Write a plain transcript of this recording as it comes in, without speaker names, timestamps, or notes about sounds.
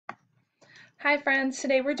Hi friends,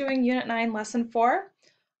 today we're doing Unit 9, Lesson 4,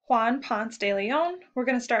 Juan Ponce de Leon. We're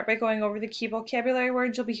going to start by going over the key vocabulary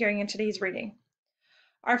words you'll be hearing in today's reading.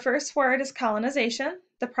 Our first word is colonization,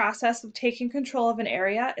 the process of taking control of an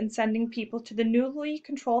area and sending people to the newly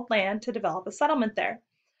controlled land to develop a settlement there.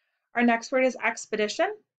 Our next word is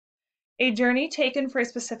expedition, a journey taken for a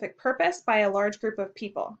specific purpose by a large group of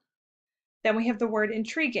people. Then we have the word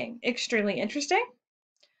intriguing, extremely interesting.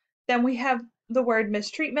 Then we have the word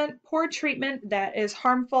mistreatment, poor treatment that is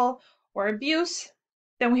harmful or abuse.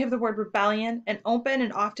 Then we have the word rebellion, an open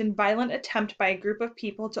and often violent attempt by a group of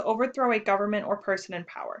people to overthrow a government or person in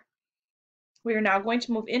power. We are now going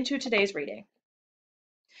to move into today's reading.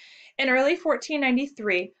 In early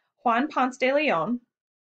 1493, Juan Ponce de Leon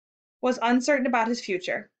was uncertain about his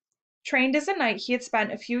future. Trained as a knight, he had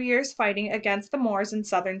spent a few years fighting against the Moors in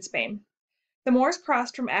southern Spain. The Moors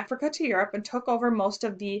crossed from Africa to Europe and took over most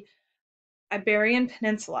of the Iberian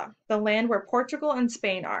Peninsula, the land where Portugal and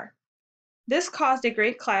Spain are. This caused a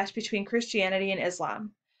great clash between Christianity and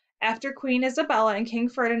Islam. After Queen Isabella and King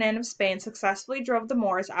Ferdinand of Spain successfully drove the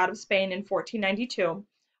Moors out of Spain in 1492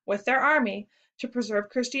 with their army to preserve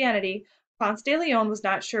Christianity, Ponce de Leon was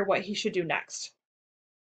not sure what he should do next.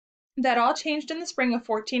 That all changed in the spring of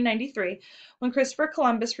 1493 when Christopher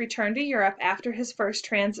Columbus returned to Europe after his first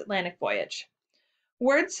transatlantic voyage.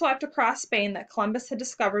 Word swept across Spain that Columbus had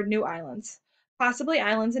discovered new islands, possibly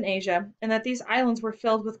islands in Asia, and that these islands were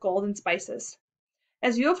filled with gold and spices.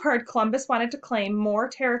 As you have heard, Columbus wanted to claim more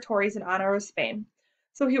territories in honor of Spain,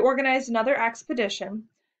 so he organized another expedition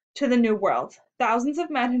to the New World. Thousands of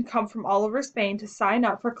men had come from all over Spain to sign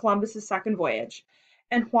up for Columbus's second voyage,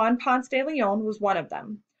 and Juan Ponce de Leon was one of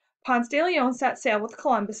them. Ponce de Leon set sail with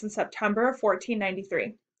Columbus in September of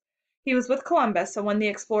 1493. He was with Columbus, and when the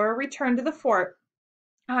explorer returned to the fort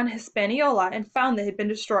on Hispaniola and found they had been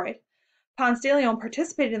destroyed, Ponce de Leon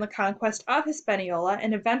participated in the conquest of Hispaniola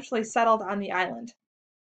and eventually settled on the island.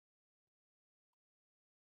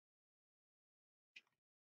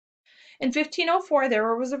 In 1504,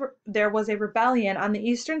 there was a rebellion on the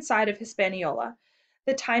eastern side of Hispaniola.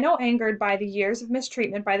 The Taino, angered by the years of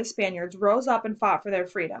mistreatment by the Spaniards, rose up and fought for their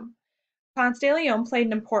freedom. Ponce de Leon played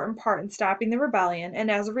an important part in stopping the rebellion, and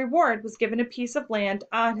as a reward was given a piece of land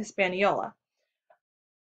on Hispaniola,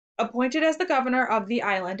 appointed as the governor of the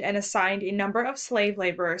island, and assigned a number of slave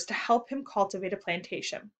laborers to help him cultivate a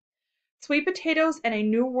plantation. Sweet potatoes and a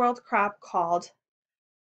New World crop called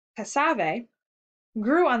cassave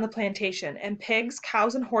grew on the plantation, and pigs,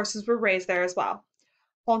 cows, and horses were raised there as well.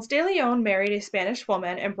 Ponce de Leon married a Spanish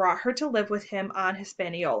woman and brought her to live with him on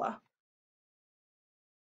Hispaniola.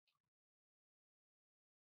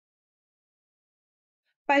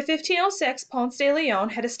 By 1506, Ponce de Leon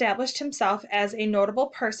had established himself as a notable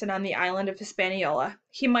person on the island of Hispaniola.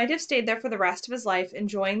 He might have stayed there for the rest of his life,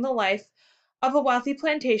 enjoying the life of a wealthy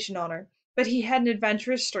plantation owner, but he had an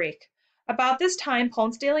adventurous streak. About this time,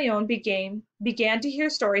 Ponce de Leon began to hear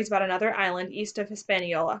stories about another island east of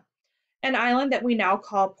Hispaniola, an island that we now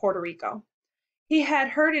call Puerto Rico. He had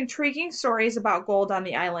heard intriguing stories about gold on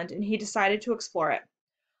the island, and he decided to explore it.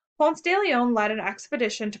 Ponce de Leon led an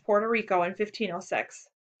expedition to Puerto Rico in 1506.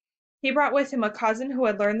 He brought with him a cousin who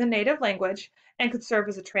had learned the native language and could serve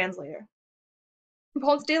as a translator.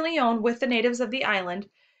 Ponce de Leon, with the natives of the island,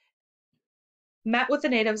 met with the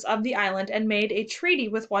natives of the island and made a treaty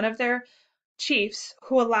with one of their chiefs,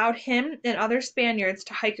 who allowed him and other Spaniards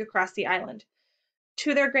to hike across the island.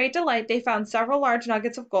 To their great delight, they found several large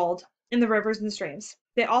nuggets of gold in the rivers and streams.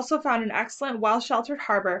 They also found an excellent, well-sheltered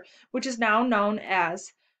harbor, which is now known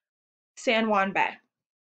as San Juan Bay.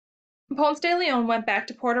 Ponce de Leon went back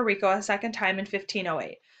to Puerto Rico a second time in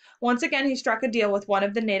 1508. Once again, he struck a deal with one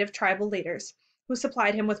of the native tribal leaders, who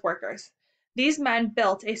supplied him with workers. These men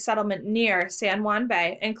built a settlement near San Juan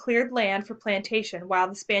Bay and cleared land for plantation while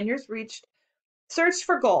the Spaniards searched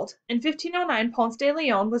for gold. In 1509, Ponce de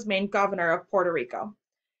Leon was made governor of Puerto Rico.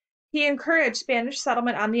 He encouraged Spanish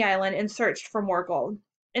settlement on the island and searched for more gold.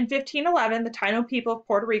 In 1511, the Taino people of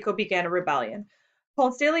Puerto Rico began a rebellion.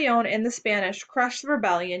 Ponce de Leon and the Spanish crushed the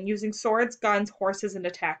rebellion using swords, guns, horses, and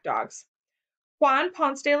attack dogs. Juan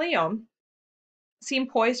Ponce de Leon seemed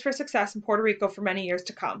poised for success in Puerto Rico for many years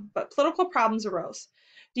to come, but political problems arose.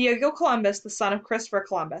 Diego Columbus, the son of Christopher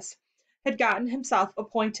Columbus, had gotten himself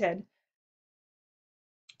appointed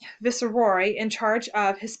viceroy in charge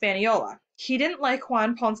of Hispaniola. He didn't like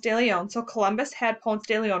Juan Ponce de Leon, so Columbus had Ponce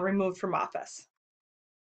de Leon removed from office.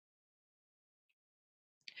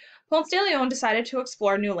 Ponce de Leon decided to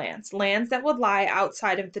explore new lands, lands that would lie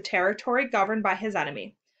outside of the territory governed by his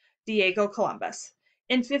enemy, Diego Columbus.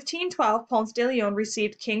 In 1512, Ponce de Leon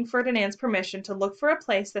received King Ferdinand's permission to look for a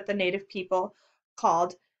place that the native people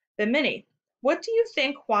called Bimini. What do you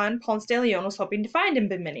think Juan Ponce de Leon was hoping to find in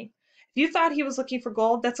Bimini? If you thought he was looking for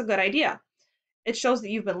gold, that's a good idea. It shows that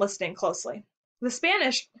you've been listening closely. The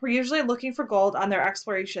Spanish were usually looking for gold on their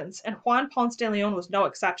explorations, and Juan Ponce de Leon was no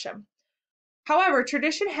exception. However,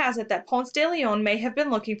 tradition has it that Ponce de Leon may have been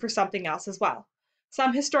looking for something else as well.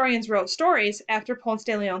 Some historians wrote stories after Ponce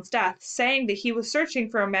de Leon's death saying that he was searching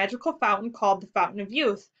for a magical fountain called the Fountain of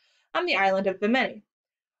Youth on the island of Bimini.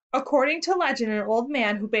 According to legend, an old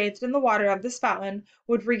man who bathed in the water of this fountain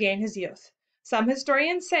would regain his youth. Some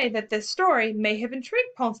historians say that this story may have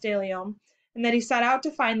intrigued Ponce de Leon and that he set out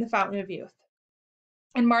to find the Fountain of Youth.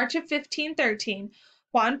 In March of 1513,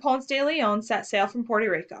 Juan Ponce de Leon set sail from Puerto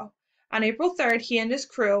Rico. On April 3rd, he and his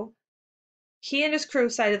crew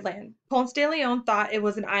sighted land. Ponce de Leon thought it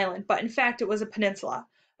was an island, but in fact it was a peninsula,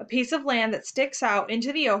 a piece of land that sticks out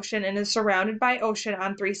into the ocean and is surrounded by ocean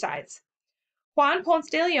on three sides. Juan Ponce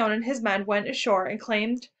de Leon and his men went ashore and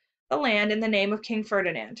claimed the land in the name of King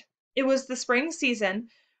Ferdinand. It was the spring season,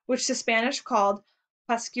 which the Spanish called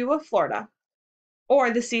Pascua Florida, or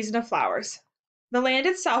the season of flowers. The land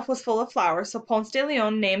itself was full of flowers, so Ponce de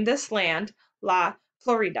Leon named this land La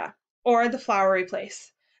Florida, or the flowery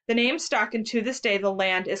place. The name stuck, and to this day the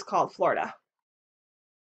land is called Florida.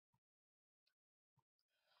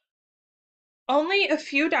 Only a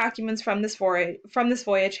few documents from this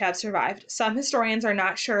voyage have survived. Some historians are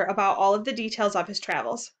not sure about all of the details of his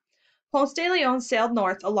travels. Ponce de Leon sailed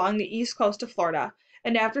north along the east coast of Florida,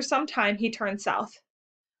 and after some time he turned south.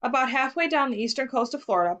 About halfway down the eastern coast of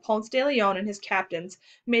Florida, Ponce de Leon and his captains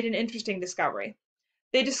made an interesting discovery.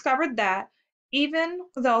 They discovered that, even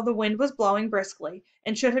though the wind was blowing briskly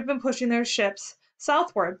and should have been pushing their ships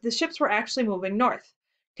southward, the ships were actually moving north.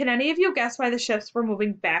 Can any of you guess why the ships were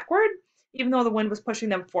moving backward, even though the wind was pushing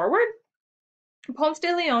them forward? Ponce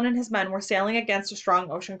de Leon and his men were sailing against a strong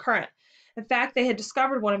ocean current. In fact, they had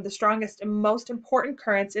discovered one of the strongest and most important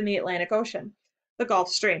currents in the Atlantic Ocean, the Gulf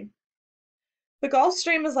Stream. The Gulf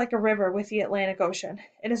Stream is like a river with the Atlantic Ocean.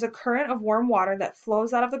 It is a current of warm water that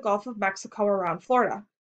flows out of the Gulf of Mexico around Florida,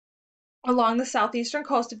 along the southeastern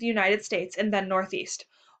coast of the United States, and then northeast,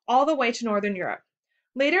 all the way to northern Europe.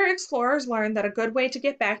 Later explorers learned that a good way to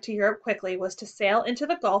get back to Europe quickly was to sail into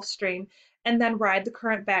the Gulf Stream and then ride the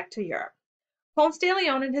current back to Europe. Ponce de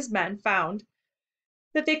Leon and his men found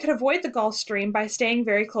that they could avoid the Gulf Stream by staying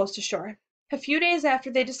very close to shore. A few days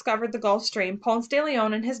after they discovered the Gulf Stream, Ponce de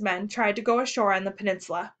Leon and his men tried to go ashore on the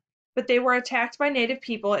peninsula, but they were attacked by native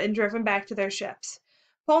people and driven back to their ships.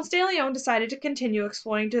 Ponce de Leon decided to continue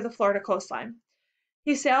exploring to the Florida coastline.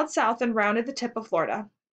 He sailed south and rounded the tip of Florida.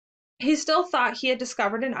 He still thought he had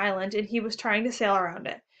discovered an island, and he was trying to sail around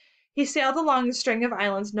it. He sailed along the string of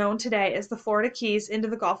islands known today as the Florida Keys into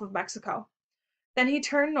the Gulf of Mexico. Then he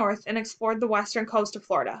turned north and explored the western coast of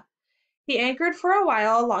Florida. He anchored for a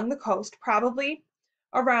while along the coast, probably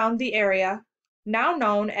around the area now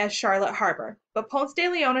known as Charlotte Harbor, but Ponce de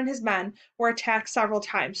Leon and his men were attacked several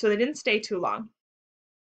times, so they didn't stay too long.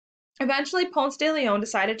 Eventually, Ponce de Leon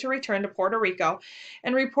decided to return to Puerto Rico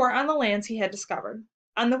and report on the lands he had discovered.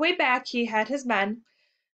 On the way back, he and his men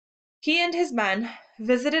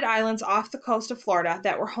visited islands off the coast of Florida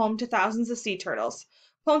that were home to thousands of sea turtles.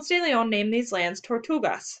 Ponce de Leon named these lands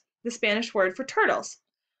Tortugas, the Spanish word for turtles.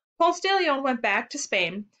 Ponce de Leon went back to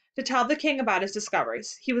Spain to tell the king about his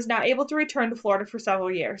discoveries. He was not able to return to Florida for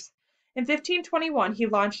several years. In 1521, he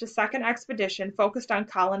launched a second expedition focused on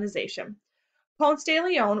colonization. Ponce de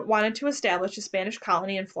Leon wanted to establish a Spanish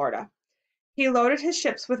colony in Florida. He loaded his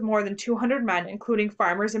ships with more than 200 men, including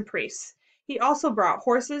farmers and priests. He also brought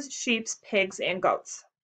horses, sheep, pigs, and goats.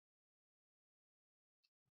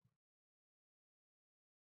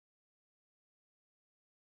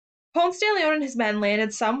 Ponce de Leon and his men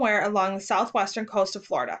landed somewhere along the southwestern coast of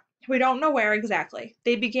Florida. We don't know where exactly.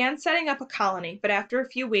 They began setting up a colony, but after a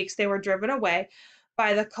few weeks they were driven away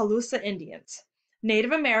by the Calusa Indians,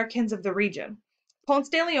 Native Americans of the region. Ponce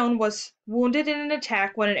de Leon was wounded in an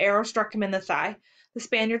attack when an arrow struck him in the thigh. The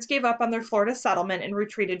Spaniards gave up on their Florida settlement and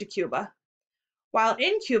retreated to Cuba. While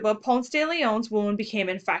in Cuba, Ponce de Leon's wound became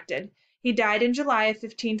infected. He died in July of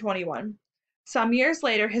 1521. Some years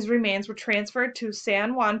later, his remains were transferred to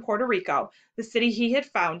San Juan, Puerto Rico, the city he had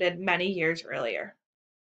founded many years earlier.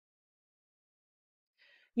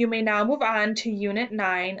 You may now move on to Unit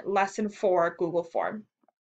 9, Lesson 4, Google Form.